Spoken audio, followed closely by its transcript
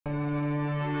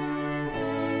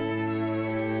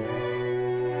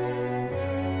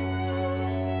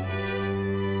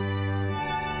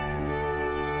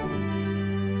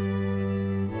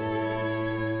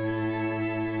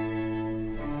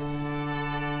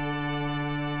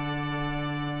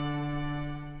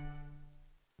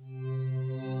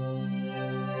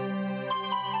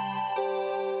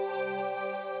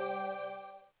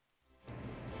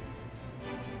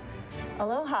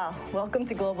Aloha, welcome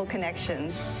to Global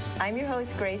Connections. I'm your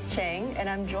host, Grace Chang, and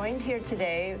I'm joined here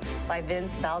today by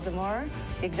Vince Baldemor,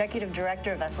 the Executive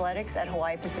Director of Athletics at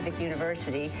Hawaii Pacific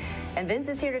University. And Vince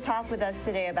is here to talk with us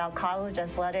today about college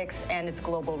athletics and its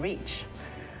global reach.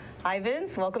 Hi,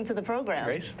 Vince. Welcome to the program.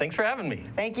 Grace, thanks for having me.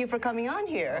 Thank you for coming on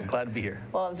here. I'm glad to be here.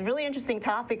 Well, it's a really interesting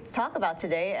topic to talk about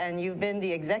today, and you've been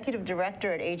the executive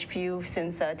director at HPU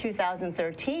since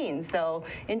 2013. So,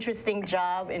 interesting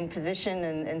job in position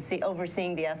and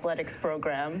overseeing the athletics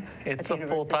program. It's a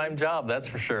full-time job, that's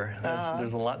for sure.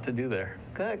 There's a lot to do there.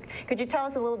 Good. Could you tell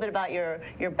us a little bit about your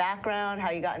background, how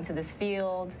you got into this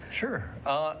field? Sure.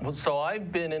 So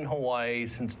I've been in Hawaii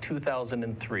since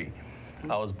 2003.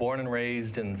 I was born and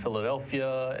raised in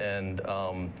Philadelphia, and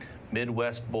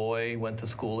Midwest boy, went to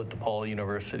school at DePaul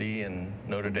University and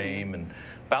Notre Dame, and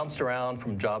bounced around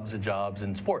from jobs to jobs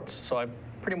in sports. So I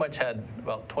pretty much had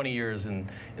about 20 years in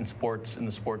sports, in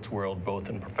the sports world, both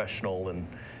in professional and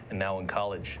now in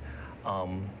college.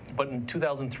 But in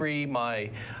 2003, the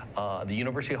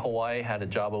University of Hawaii had a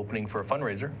job opening for a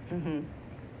fundraiser.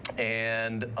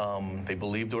 And they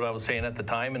believed what I was saying at the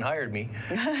time and hired me.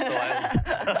 So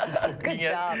I was Good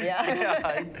job,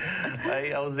 yeah.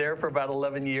 I was there for about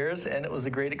 11 years, and it was a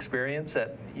great experience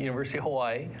at University of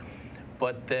Hawaii.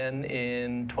 But then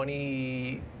in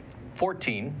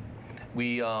 2014,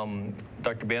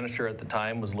 Dr. Bannister at the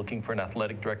time was looking for an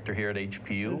athletic director here at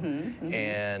HPU,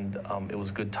 and it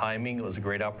was good timing. It was a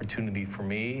great opportunity for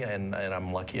me, and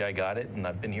I'm lucky I got it, and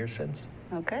I've been here since.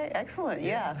 Okay, excellent,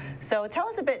 yeah. So tell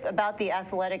us a bit about the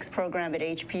athletics program at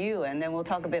HPU, and then we'll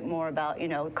talk a bit more about,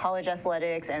 college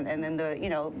athletics and then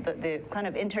the kind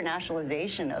of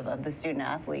internationalization of the student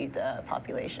athlete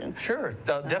population. Sure,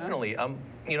 definitely.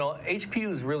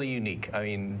 HPU is really unique. I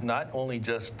mean, not only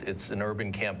just it's an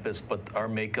urban campus, but our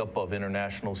makeup of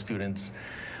international students.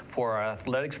 For our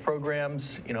athletics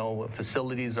programs,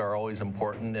 facilities are always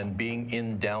important, and being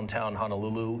in downtown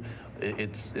Honolulu,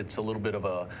 it's a little bit of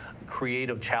a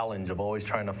creative challenge of always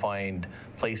trying to find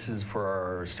places for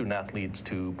our student athletes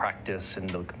to practice and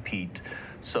to compete.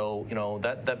 So,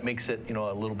 that makes it,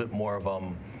 a little bit more of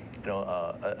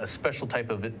a special type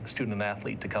of student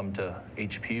athlete to come to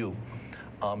HPU.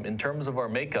 In terms of our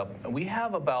makeup, we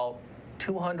have about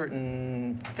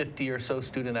 250 or so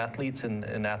student athletes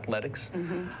in athletics.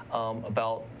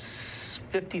 About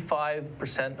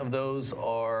 55% of those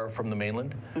are from the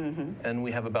mainland, and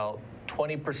we have about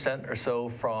 20% or so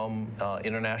from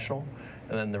international,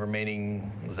 and then the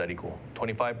remaining, what does that equal?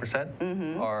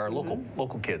 25% are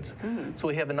local kids. So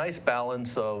we have a nice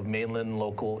balance of mainland,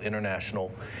 local,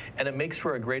 international, and it makes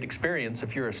for a great experience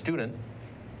if you're a student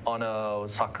on a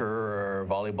soccer or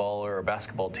volleyball or a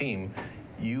basketball team.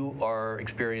 You are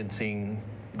experiencing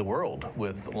the world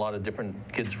with a lot of different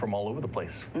kids from all over the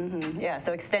place. Yeah,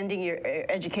 so extending your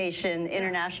education,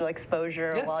 international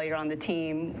exposure while you're on the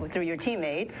team through your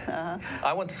teammates.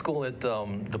 I went to school at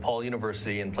DePaul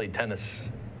University and played tennis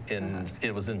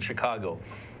it was in Chicago.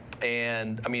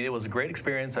 And I mean, it was a great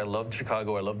experience. I loved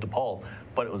Chicago, I loved DePaul,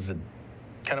 but it was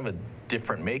kind of a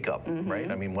different makeup,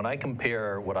 right? I mean, when I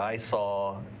compare what I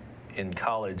saw in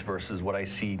college versus what I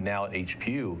see now at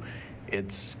HPU,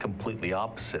 it's completely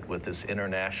opposite, with this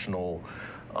international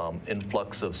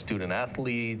influx of student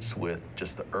athletes, with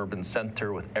just the urban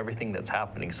center, with everything that's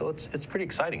happening. So it's pretty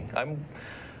exciting. I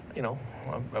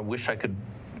wish I could,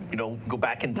 go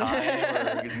back in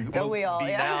time or Don't we all, be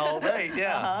now, right?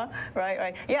 Yeah.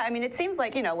 Right. Yeah, I mean, it seems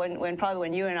like,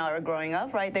 when you and I were growing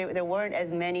up, right, there weren't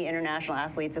as many international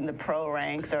athletes in the pro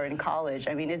ranks or in college.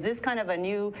 I mean, is this kind of a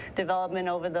new development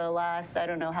over the last, I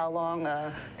don't know how long,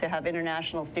 to have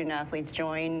international student athletes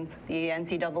join the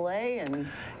NCAA and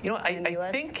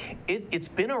I think it's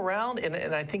been around,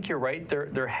 and I think you're right.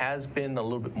 There has been a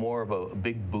little bit more of a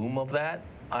big boom of that.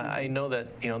 I know that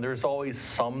there's always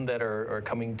some that are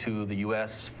coming to the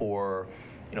U.S. for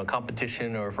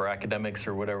competition or for academics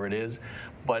or whatever it is,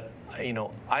 but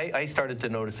I started to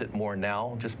notice it more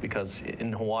now, just because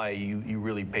in Hawaii you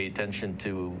really pay attention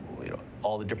to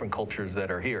all the different cultures that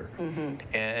are here,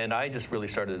 and I just really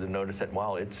started to notice that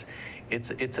wow, it's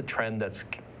a trend that's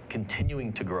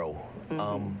continuing to grow.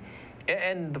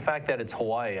 And the fact that it's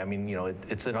Hawaii, I mean,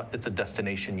 it's a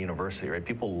destination university, right?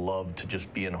 People love to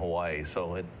just be in Hawaii,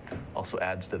 so it also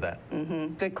adds to that.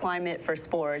 Good climate for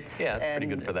sports. Yeah, it's pretty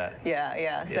good for that.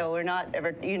 Yeah. So we're not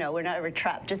ever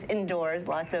trapped just indoors.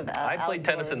 Lots of I played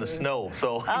tennis in the snow,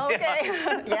 so. Oh,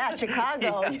 okay. Yeah,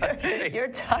 Chicago. You're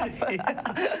tough.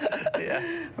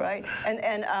 Right.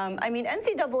 And I mean,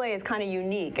 NCAA is kind of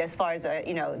unique as far as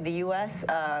the U.S.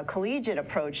 Collegiate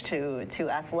approach to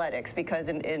athletics, because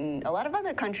in a lot lot of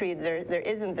other countries, there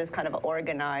isn't this kind of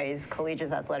organized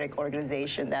collegiate athletic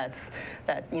organization that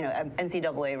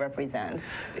NCAA represents.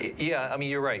 Yeah, I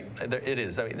mean, you're right. It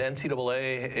is. I mean, the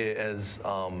NCAA has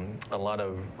a lot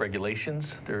of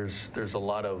regulations. There's a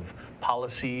lot of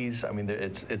policies. I mean,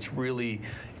 it's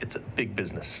a big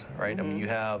business, right? I mean, you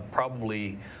have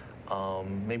probably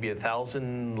maybe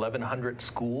 1,000, 1,100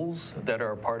 schools that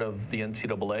are part of the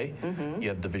NCAA. You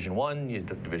have Division I, you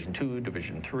have Division II,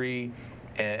 Division III,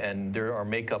 and there are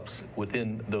makeups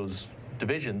within those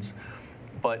divisions.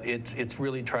 But it's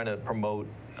really trying to promote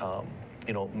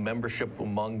membership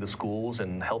among the schools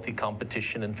and healthy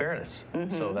competition and fairness.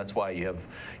 So that's why you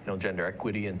have gender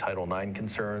equity and Title IX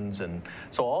concerns, and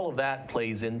so all of that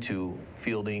plays into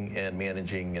fielding and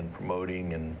managing and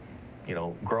promoting and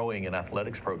growing an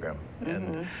athletics program.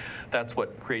 And that's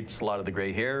what creates a lot of the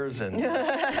gray hairs and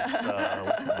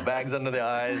the bags under the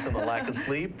eyes and the lack of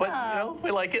sleep. But,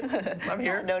 we like it. I'm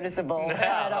here. Not noticeable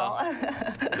at all.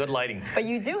 Good lighting. But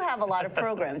you do have a lot of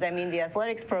programs. I mean, the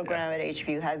athletics program at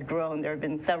HBU has grown. There have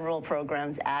been several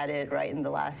programs added, right, in the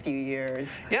last few years.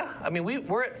 Yeah. I mean,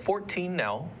 we're at 14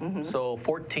 now. So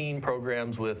 14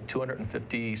 programs with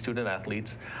 250 student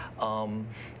athletes.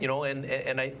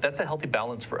 That's a healthy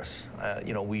balance for us.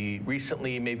 We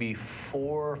recently, maybe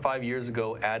 4 or 5 years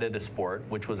ago, added a sport,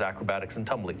 which was acrobatics and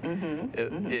tumbling.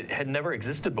 It had never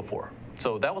existed before.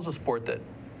 So that was a sport that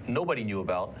nobody knew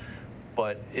about,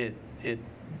 but it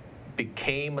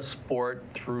became a sport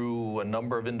through a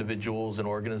number of individuals and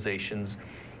organizations.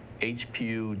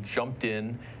 HPU jumped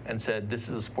in and said, this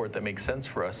is a sport that makes sense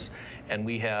for us. And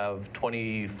we have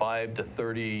 25 to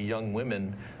 30 young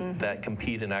women that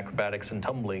compete in acrobatics and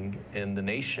tumbling in the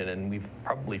nation. And we've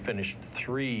probably finished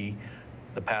 3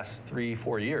 the past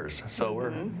 3-4 years. So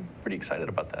we're pretty excited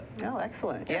about that. Oh,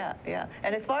 excellent. Yeah.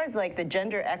 And as far as like the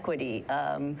gender equity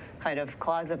kind of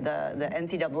clause of the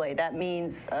NCAA, that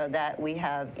means that we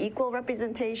have equal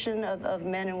representation of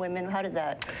men and women. How does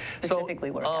that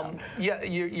specifically work out? Yeah,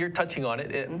 you're touching on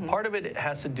it. Part of it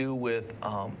has to do with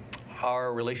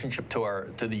our relationship to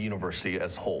the university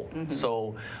as a whole.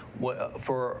 So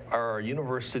for our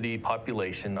university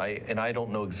population, I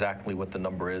don't know exactly what the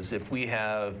number is. If we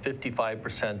have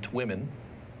 55% women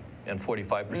and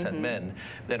 45% men,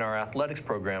 then our athletics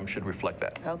program should reflect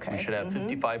that. Okay. We should have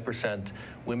 55%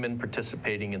 women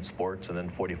participating in sports and then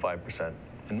 45%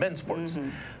 in men's sports.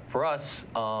 For us,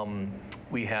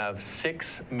 we have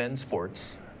 6 men's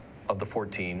sports of the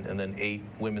 14, and then 8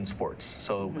 women's sports.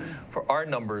 So for our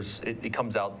numbers, it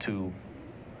comes out to,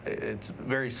 it's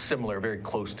very similar, very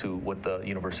close to what the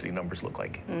university numbers look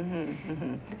like.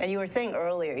 And you were saying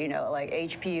earlier, like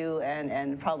HPU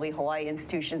and probably Hawaii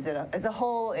institutions as a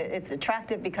whole, it's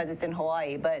attractive because it's in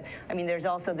Hawaii, but I mean, there's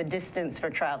also the distance for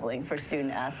traveling for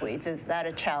student athletes. Is that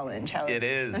a challenge? It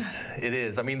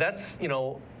is. I mean, that's,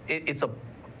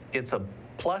 it's a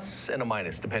plus and a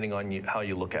minus, depending on how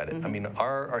you look at it. I mean,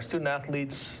 our student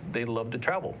athletes, they love to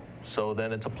travel. So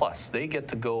then it's a plus. They get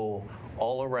to go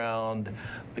all around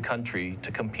the country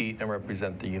to compete and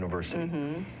represent the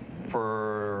university.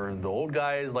 For the old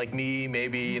guys like me,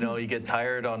 maybe, you get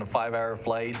tired on a 5-hour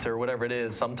flight or whatever it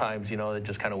is. Sometimes, it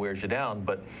just kind of wears you down.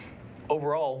 But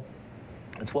overall,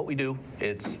 it's what we do.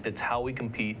 It's how we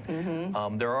compete.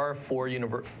 There are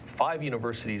 5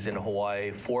 universities in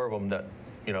Hawaii, 4 of them that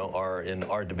are in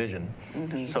our division.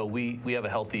 So we have a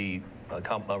healthy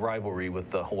rivalry with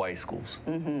the Hawaii schools.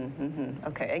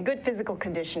 Okay, and good physical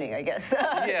conditioning, I guess.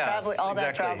 Yeah, all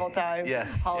that travel time,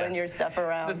 hauling your stuff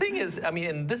around. The thing is, I mean,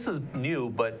 and this is new,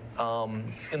 but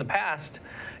in the past,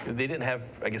 they didn't have,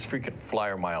 I guess, frequent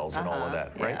flyer miles and all of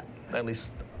that, right? At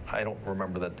least I don't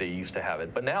remember that they used to have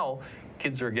it. But now,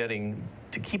 kids are getting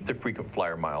to keep their frequent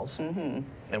flyer miles.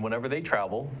 And whenever they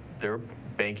travel, they're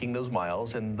banking those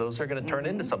miles, and those are going to turn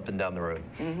into something down the road,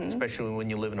 especially when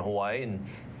you live in Hawaii and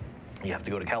you have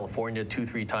to go to California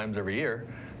 2-3 times every year.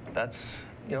 That's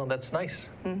that's nice,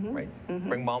 right?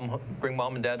 Bring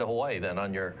mom and dad to Hawaii then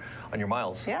on your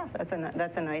miles. Yeah,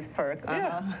 that's a nice perk.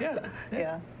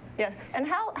 Yeah. Yes, and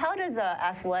how does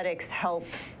athletics help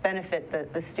benefit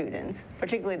the students,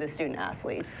 particularly the student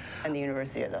athletes and the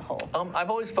university as a whole? I've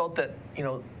always felt that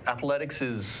athletics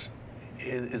is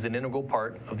an integral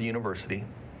part of the university,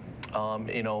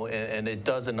 and it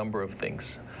does a number of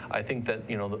things. I think that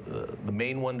the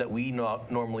main one that we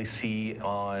normally see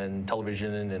on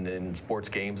television and in sports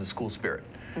games is school spirit.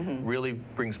 Really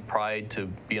brings pride to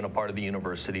being a part of the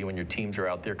university when your teams are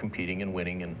out there competing and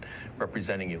winning and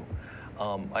representing you.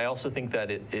 I also think that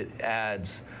it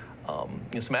adds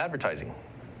some advertising,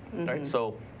 right?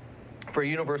 So for a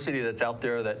university that's out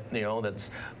there that, that's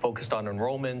focused on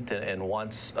enrollment and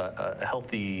wants a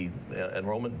healthy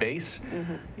enrollment base,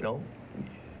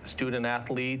 student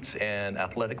athletes and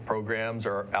athletic programs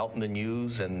are out in the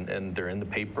news and they're in the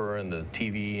paper and the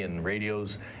TV and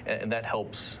radios, and that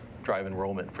helps drive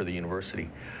enrollment for the university.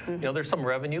 There's some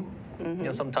revenue.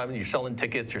 Sometimes you're selling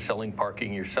tickets, you're selling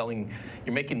parking, you're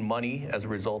making money as a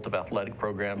result of athletic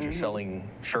programs, you're selling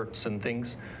shirts and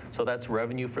things. So that's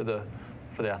revenue for the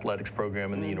athletics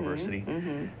program in the university.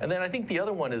 And then I think the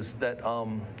other one is that,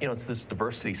 it's this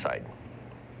diversity side.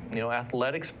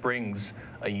 Athletics brings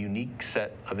a unique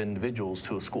set of individuals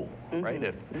to a school, right?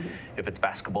 If it's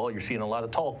basketball, you're seeing a lot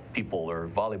of tall people, or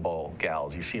volleyball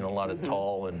gals, you're seeing a lot of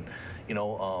tall, and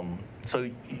so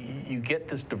you get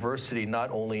this diversity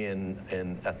not only in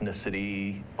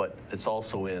ethnicity, but it's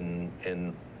also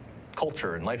in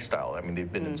culture and lifestyle. I mean,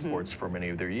 they've been in sports for many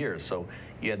of their years, so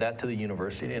you add that to the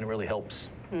university, and it really helps.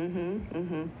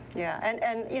 Yeah,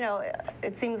 and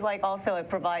it seems like also it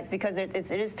provides, because it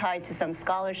is tied to some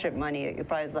scholarship money, it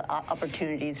provides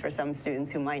opportunities for some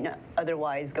students who might not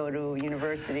otherwise go to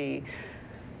university.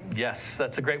 Yes,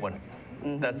 that's a great one.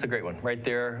 That's a great one. Right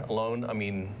there alone, I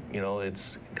mean,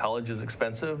 college is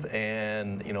expensive,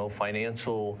 and,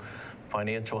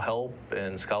 financial help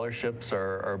and scholarships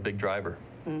are a big driver.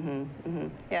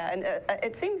 Yeah, and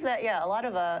it seems that, a lot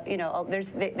of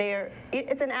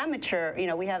it's an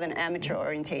amateur. We have an amateur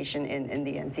orientation in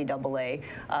the NCAA,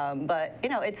 but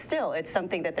it's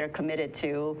something that they're committed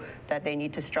to, that they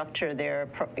need to structure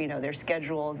their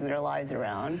schedules and their lives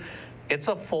around. It's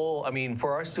a full. I mean,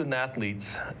 for our student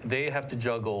athletes, they have to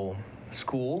juggle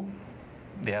school,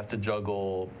 they have to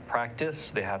juggle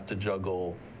practice, they have to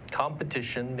juggle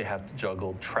competition, they have to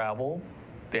juggle travel.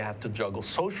 They have to juggle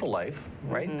social life,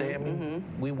 right?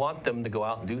 We want them to go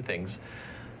out and do things.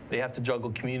 They have to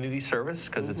juggle community service,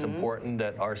 because it's important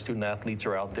that our student athletes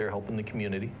are out there helping the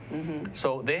community.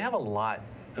 So they have a lot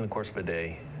in the course of a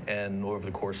day and over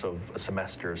the course of a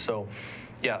semester. So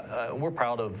yeah, we're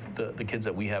proud of the kids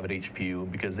that we have at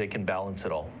HPU, because they can balance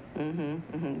it all.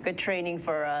 Good training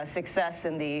for success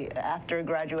in the after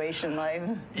graduation life.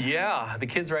 Yeah, the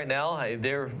kids right now,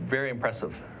 they're very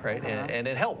impressive, right? And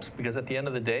it helps, because at the end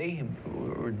of the day,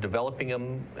 we're developing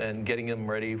them and getting them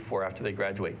ready for after they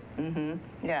graduate.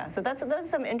 Yeah, so those are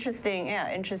some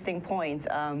interesting points.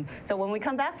 So when we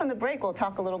come back from the break, we'll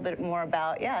talk a little bit more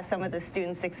about some of the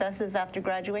student successes after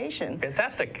graduation.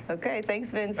 Fantastic. Okay, thanks,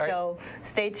 Vince. Right. So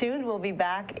stay tuned. We'll be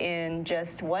back in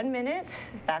just 1 minute.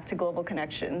 Back to Global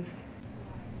Connections.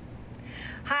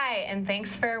 Hi, and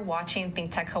thanks for watching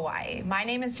ThinkTech Hawaii. My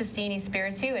name is Justine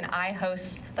Espiritu, and I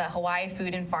host the Hawaii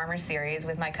Food and Farmer Series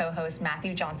with my co-host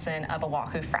Matthew Johnson of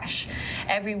Oahu Fresh.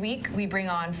 Every week, we bring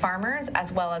on farmers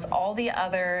as well as all the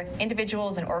other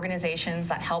individuals and organizations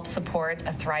that help support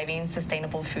a thriving,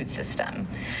 sustainable food system.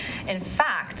 In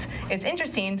fact, it's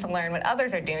interesting to learn what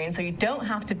others are doing, so you don't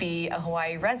have to be a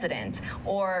Hawaii resident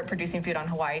or producing food on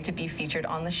Hawaii to be featured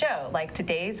on the show, like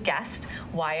today's guest,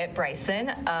 Wyatt Bryson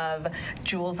of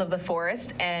Jewels of the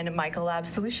Forest and Mycolab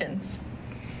Solutions.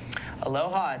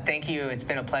 Aloha, thank you. It's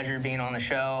been a pleasure being on the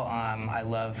show. I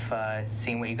love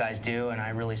seeing what you guys do, and I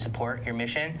really support your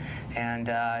mission. And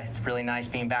it's really nice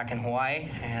being back in Hawaii,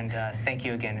 and thank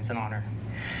you again. It's an honor.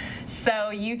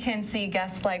 So you can see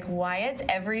guests like Wyatt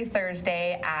every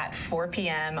Thursday at 4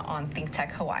 p.m. on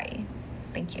ThinkTech Hawaii.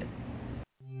 Thank you.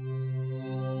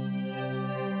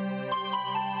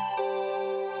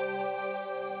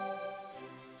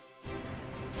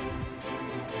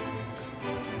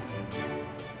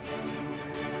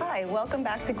 Hi, welcome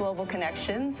back to Global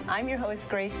Connections. I'm your host,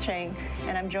 Grace Chang,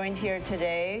 and I'm joined here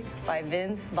today by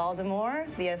Vince Baldemor,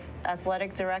 the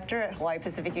Athletic Director at Hawaii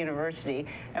Pacific University,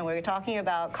 and we're talking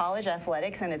about college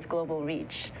athletics and its global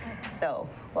reach. So,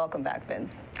 welcome back,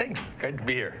 Vince. Thanks, great to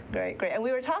be here. Great. And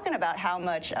we were talking about how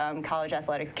much college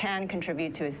athletics can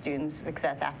contribute to a student's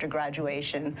success after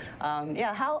graduation.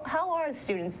 How are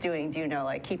students doing, do you know,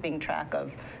 like keeping track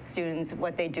of students,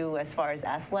 what they do as far as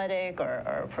athletic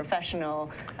or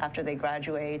professional after they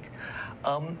graduate?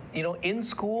 In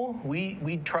school,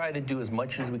 we try to do as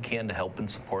much as we can to help and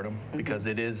support them, because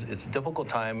it's a difficult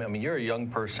time. I mean, you're a young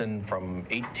person from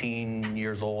 18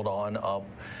 years old on up.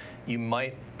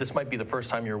 This might be the first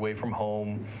time you're away from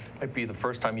home, might be the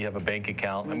first time you have a bank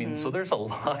account. I mean, so there's a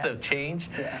lot of change.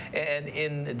 And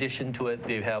in addition to it,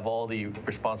 they have all the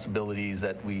responsibilities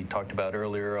that we talked about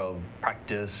earlier of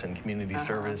practice and community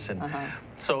service. And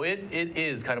so it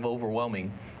is kind of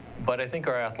overwhelming. But I think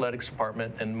our athletics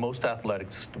department and most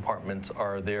athletics departments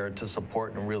are there to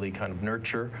support and really kind of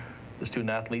nurture the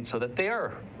student athletes, so that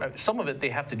some of it they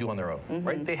have to do on their own,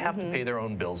 right? They have to pay their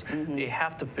own bills. They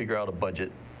have to figure out a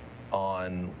budget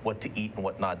on what to eat and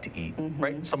what not to eat,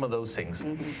 right? Some of those things.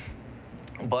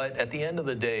 But at the end of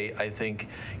the day, I think,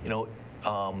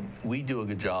 we do a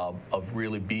good job of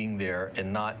really being there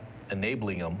and not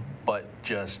enabling them, but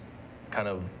just kind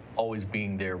of always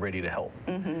being there ready to help.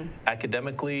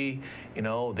 Academically,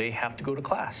 they have to go to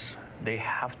class. They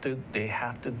have to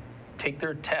take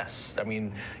their tests. I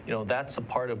mean, that's a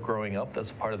part of growing up.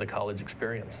 That's a part of the college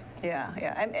experience. Yeah,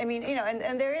 yeah. I mean,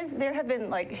 and there have been,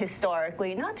 like,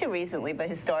 historically, not too recently, but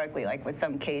historically, like with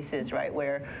some cases, right,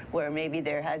 where maybe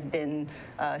there has been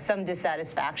some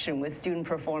dissatisfaction with student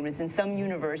performance in some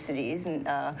universities and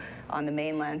on the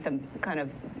mainland, some kind of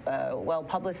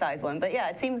well-publicized one. But yeah,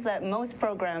 it seems that most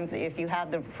programs, if you have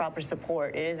the proper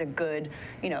support, it is a good,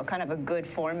 kind of a good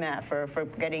format for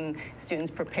getting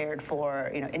students prepared for,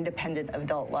 independent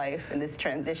adult life in this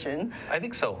transition. I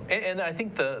think so. And I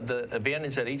think the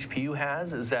advantage that HPU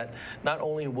has is that not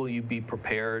only will you be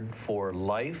prepared for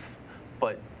life,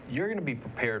 but you're going to be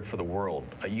prepared for the world.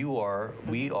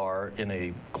 We are in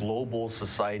a global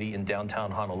society in downtown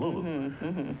Honolulu.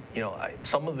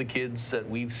 Some of the kids that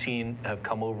we've seen have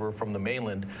come over from the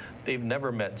mainland, they've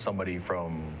never met somebody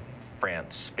from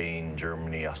France, Spain,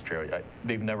 Germany, Australia.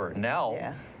 They've never.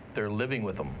 Now they're living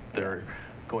with them. They're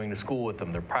going to school with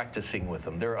them. They're practicing with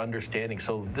them. They're understanding.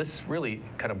 So this really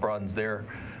kind of broadens their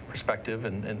perspective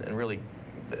and really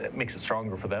makes it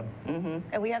stronger for them.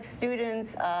 And we have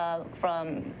student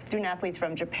athletes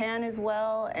from Japan as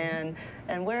well, and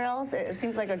where else? It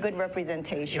seems like a good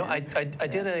representation. I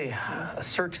did a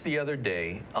search the other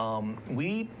day.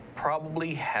 We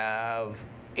probably have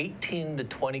 18 to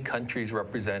 20 countries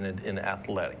represented in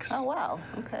athletics. Oh, wow.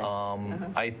 Okay.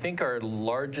 I think our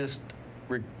largest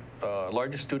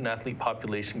student athlete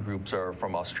population groups are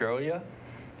from Australia,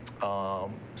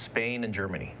 Spain, and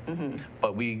Germany.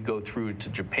 But we go through to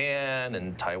Japan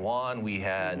and Taiwan. We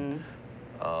had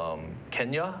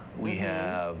Kenya. We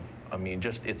have,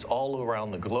 it's all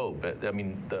around the globe.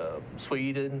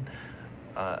 Sweden.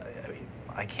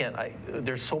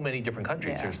 There's so many different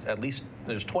countries.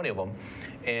 There's 20 of them.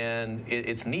 And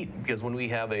it's neat because when we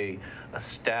have a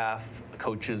staff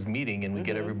coaches meeting and we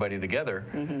get everybody together,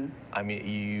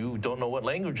 you don't know what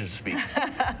languages to speak.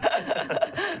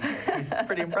 It's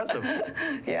pretty impressive.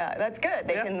 Yeah, that's good.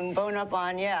 They can bone up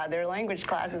on their language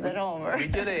classes at home. We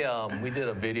did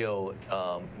a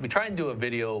video. We try and do a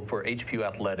video for HPU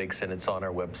athletics, and it's on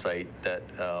our website. That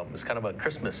is kind of a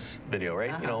Christmas video,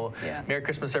 right? Merry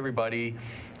Christmas, everybody.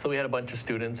 So we had a bunch of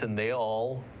students, and they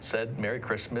all said Merry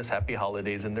Christmas, Happy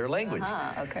Holidays in their language.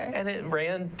 Okay. And it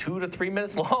ran 2 to 3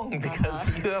 minutes long because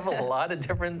you have a lot of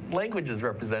different languages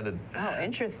represented. Oh,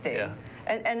 interesting. Yeah.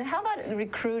 And how about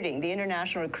recruiting, the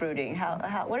international recruiting?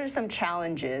 What are some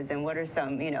challenges and what are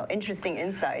some interesting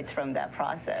insights from that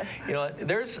process?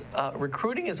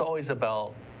 Recruiting is always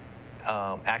about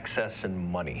access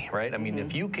and money, right?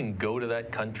 If you can go to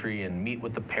that country and meet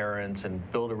with the parents and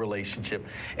build a relationship,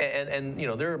 and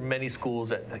there are many schools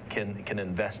that can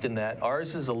invest in that.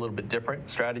 Ours is a little bit different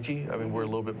strategy. We're a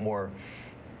little bit more,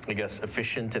 I guess,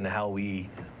 efficient in how we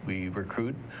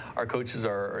recruit. Our coaches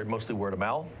are mostly word of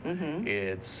mouth.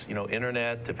 It's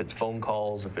internet, if it's phone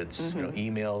calls, if it's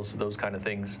emails, those kind of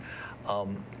things.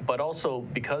 But also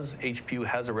because HPU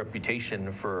has a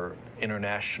reputation for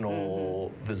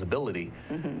international visibility,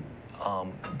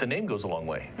 the name goes a long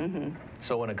way.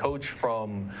 So when a coach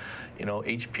from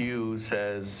HPU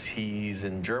says he's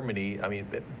in Germany,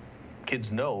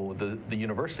 kids know the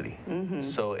university.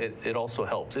 So it also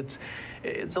helps.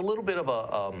 It's a little bit of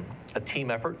a team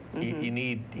effort. You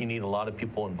need a lot of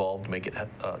people involved to make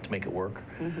it work.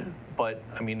 But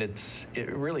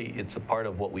it's a part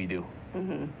of what we do.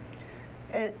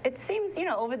 It seems,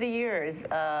 over the years,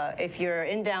 if you're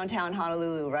in downtown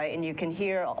Honolulu, right, and you can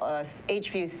hear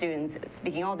HPU students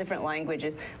speaking all different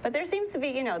languages, but there seems to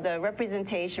be, the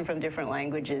representation from different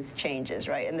languages changes,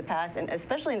 right? In the past, and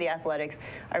especially in the athletics,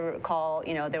 I recall,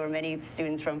 there were many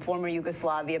students from former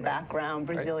Yugoslavia background,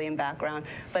 Brazilian background,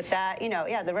 but that,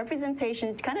 the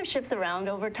representation kind of shifts around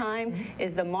over time.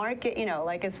 Is the market,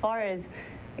 like as far as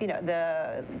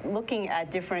the looking at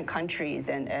different countries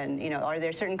and are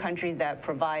there certain countries that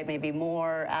provide maybe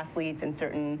more athletes in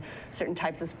certain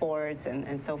types of sports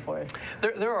and so forth?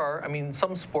 There are.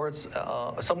 Some sports,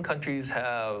 some countries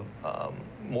have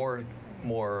more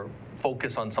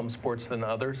focus on some sports than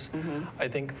others. I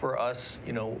think for us,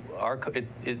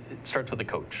 it starts with the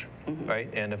coach, right?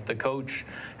 And if the coach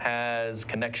has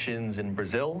connections in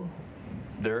Brazil,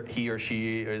 he or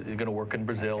she is going to work in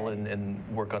Brazil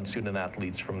and work on student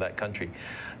athletes from that country.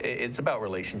 It's about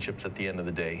relationships at the end of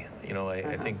the day. You know,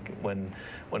 I think when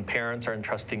parents are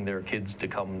entrusting their kids to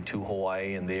come to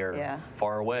Hawaii and they're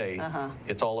far away,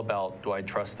 it's all about, do I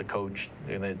trust the coach?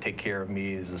 Are they going to take care of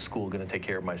me? Is the school going to take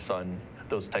care of my son?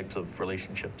 Those types of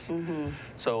relationships.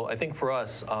 So I think for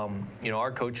us, you know,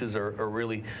 our coaches are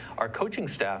really, our coaching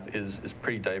staff is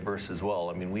pretty diverse as well.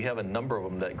 I mean, we have a number of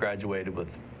them that graduated with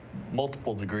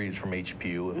multiple degrees from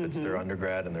HPU, if it's their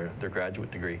undergrad and their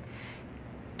graduate degree.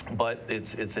 But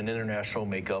it's an international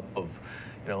makeup of,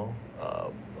 you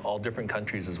know, all different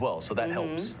countries as well. So that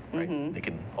helps, right? They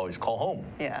can always call home.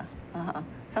 Yeah.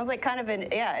 Sounds like kind of an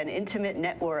intimate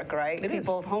network, right?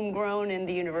 People homegrown in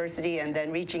the university and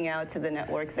then reaching out to the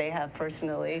networks they have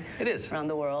personally around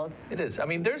the world. It is. I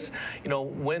mean, there's, you know,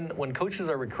 when coaches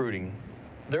are recruiting,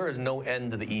 there is no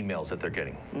end to the emails that they're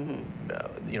getting.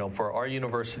 You know, for our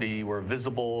university, we're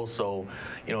visible, so,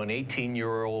 you know, an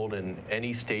 18-year-old in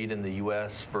any state in the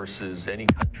U.S. versus any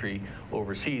country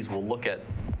overseas will look at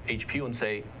HPU and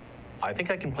say, I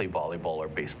think I can play volleyball or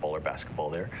baseball or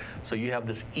basketball there. So you have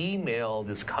this email,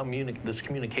 this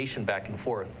communication back and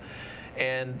forth,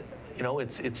 and you know,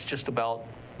 it's just about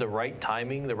the right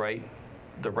timing, the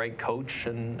right coach,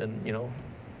 and you know,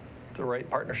 the right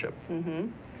partnership.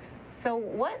 So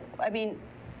what, I mean,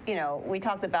 you know, we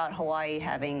talked about Hawaii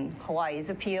having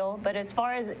Hawaii's appeal, but as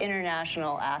far as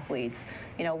international athletes,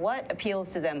 you know, what appeals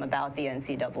to them about the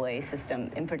NCAA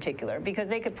system in particular? Because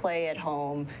they could play at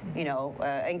home, you know,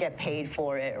 and get paid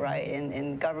for it, right,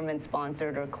 in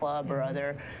government-sponsored or club or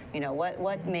other, you know,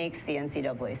 what makes the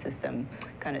NCAA system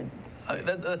kind of...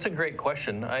 That's a great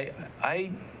question. I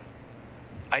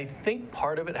think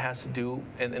part of it has to do,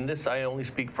 and this I only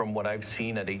speak from what I've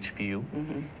seen at HPU,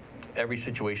 every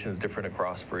situation is different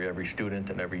across for every student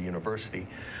and every university.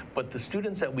 But the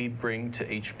students that we bring to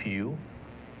HPU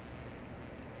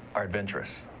are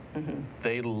adventurous.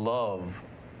 They love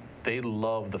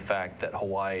the fact that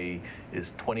Hawaii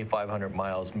is 2,500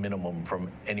 miles minimum from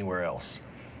anywhere else.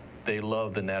 They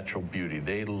love the natural beauty.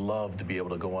 They love to be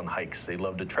able to go on hikes. They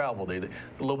love to travel. They're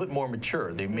a little bit more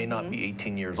mature. They may not be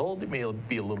 18 years old. They may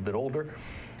be a little bit older.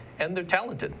 And they're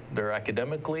talented. They're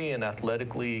academically and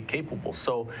athletically capable.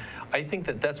 So I think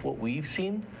that that's what we've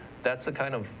seen. That's the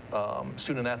kind of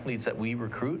student athletes that we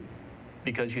recruit,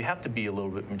 because you have to be a little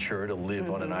bit mature to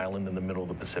live on an island in the middle of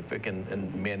the Pacific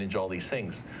and manage all these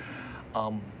things.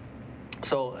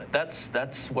 So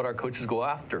that's what our coaches go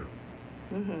after.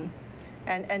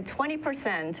 And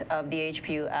 20% of the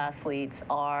HPU athletes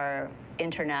are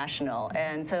international.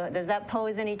 And so does that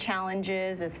pose any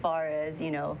challenges as far as, you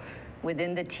know,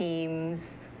 within the teams,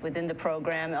 within the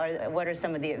program, or what are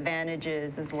some of the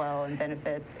advantages as well and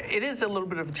benefits? It is a little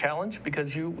bit of a challenge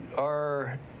because you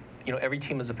are, you know, every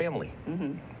team is a family,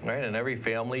 right? And every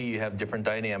family, you have different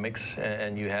dynamics,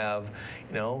 and you have,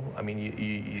 you know, I mean,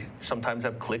 you sometimes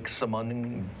have cliques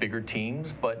among bigger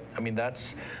teams, but I mean,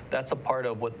 that's a part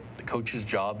of what the coach's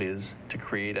job is, to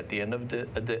create at the end of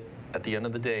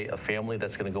the day a family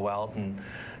that's going to go out and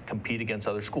compete against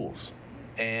other schools.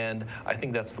 And I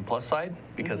think that's the plus side,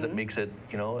 because it makes it,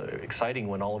 you know, exciting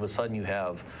when all of a sudden you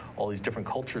have all these different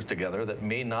cultures together that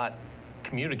may not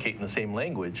communicate in the same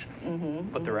language,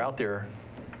 but they're out there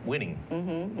winning.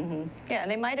 Yeah, and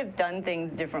they might have done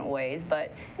things different ways,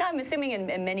 but you know, I'm assuming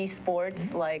in many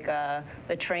sports, like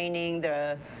the training,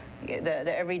 the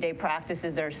everyday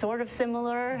practices are sort of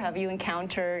similar. Have you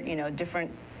encountered, you know,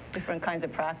 different kinds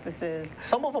of practices?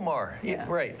 Some of them are,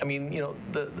 right. I mean, you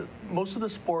know, most of the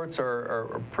sports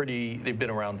are pretty, they've been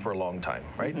around for a long time,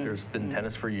 right? There's been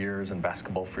tennis for years and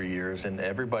basketball for years, and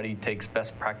everybody takes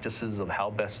best practices of how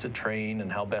best to train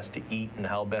and how best to eat and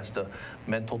how best to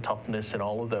mental toughness and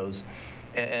all of those.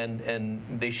 And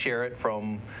they share it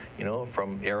from, you know,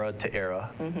 from era to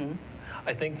era.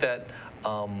 I think that,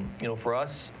 you know, for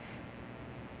us,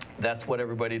 that's what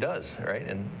everybody does, right?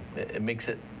 And it makes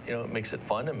it, you know, it makes it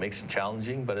fun, it makes it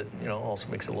challenging, but it, you know, also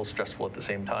makes it a little stressful at the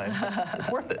same time. It's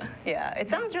worth it. Yeah, it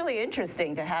sounds really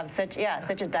interesting to have such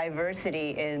a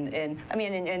diversity in I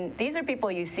mean, and these are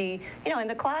people you see, you know, in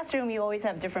the classroom you always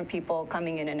have different people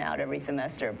coming in and out every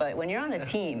semester, but when you're on a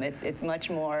team, it's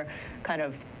much more kind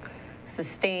of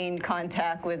sustained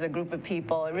contact with a group of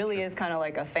people. It really is kind of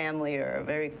like a family or a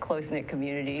very close-knit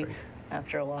community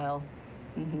after a while.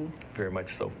 Very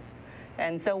much so.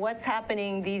 And so what's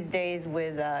happening these days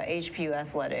with HPU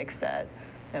athletics that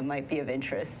might be of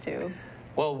interest to?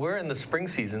 Well, we're in the spring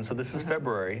season, so this is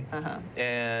February,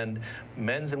 and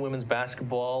men's and women's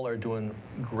basketball are doing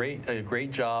a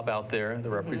great job out there.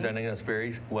 They're representing us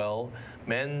very well.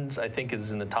 Men's, I think,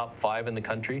 is in the top 5 in the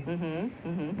country.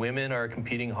 Women are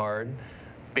competing hard.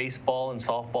 baseball and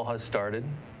softball has started.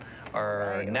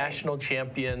 Our national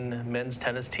champion men's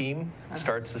tennis team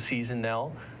starts the season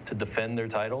now to defend their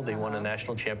title. They won a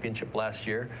national championship last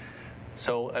year.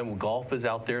 So, and golf is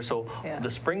out there. So the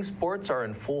spring sports are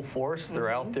in full force. They're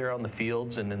out there on the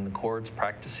fields and in the courts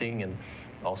practicing and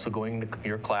also going to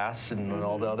your class and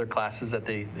all the other classes that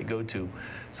they go to.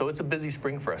 So it's a busy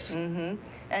spring for us.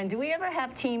 And do we ever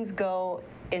have teams go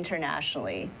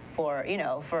internationally for,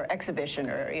 for exhibition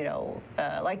or,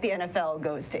 like the NFL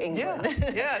goes to England?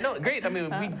 Yeah, no, great. I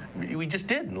mean, we just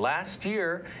did. Last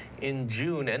year in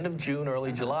June, end of June,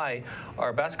 early July,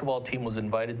 our basketball team was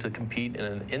invited to compete in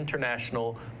an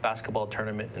international basketball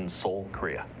tournament in Seoul,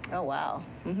 Korea. Oh, wow.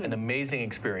 An amazing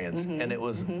experience. And it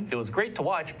was great to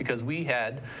watch because we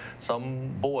had some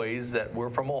boys that were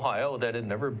from Ohio that had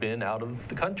never been out of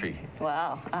the country.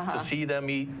 Wow. To see them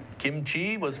eat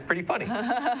kimchi was pretty funny.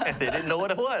 And they didn't know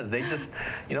what it was. They just,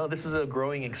 this is a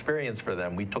growing experience for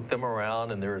them. We took them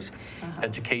around and there's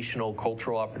educational,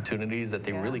 cultural opportunities that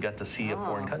they really got to see a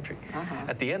foreign country.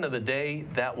 At the end of the day,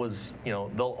 that was,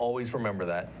 they'll always remember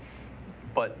that.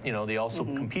 But, they also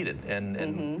competed.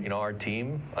 And our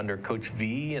team under Coach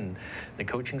V and the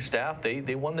coaching staff,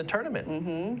 they won the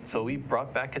tournament. So we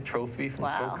brought back a trophy from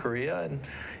Seoul, Korea. And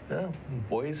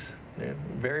boys, they're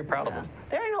very proud of them.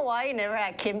 They're in Hawaii, never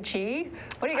had kimchi.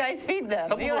 What do you guys feed them?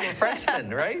 Some of them were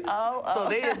freshmen, right? So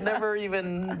they had never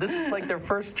even, this is like their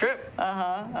first trip.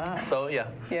 So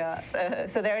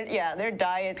so their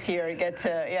diets here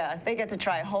they get to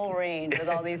try a whole range with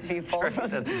all these people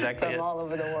That's exactly from all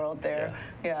over the world there.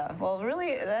 Well,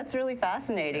 really, that's really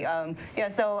fascinating.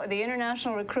 So the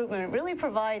international recruitment really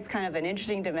provides kind of an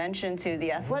interesting dimension to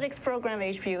the athletics program,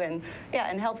 HPU,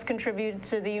 and helps contribute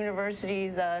to the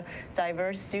university's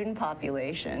diverse student population.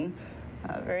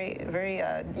 Very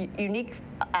unique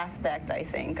aspect, I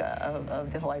think,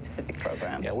 of the Hawaii Pacific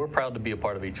program. Yeah, we're proud to be a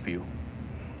part of HPU.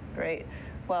 Great.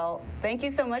 Well, thank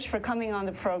you so much for coming on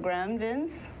the program,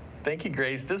 Vince. Thank you,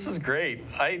 Grace. This was great.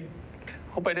 I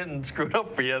hope I didn't screw it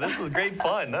up for you. This was great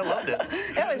fun. I loved it.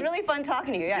 It was really fun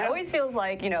talking to you. It always feels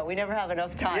like, we never have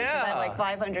enough time. I have like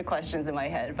 500 questions in my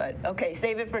head, but okay,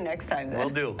 save it for next time then. Will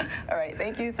do. All right,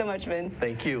 thank you so much, Vince.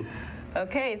 Thank you.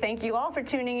 Okay, thank you all for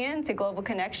tuning in to Global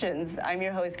Connections. I'm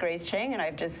your host, Grace Chang, and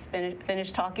I've just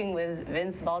finished talking with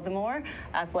Vince Baldemor,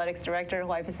 Athletics Director at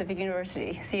Hawaii Pacific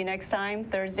University. See you next time,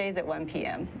 Thursdays at 1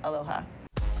 p.m. Aloha.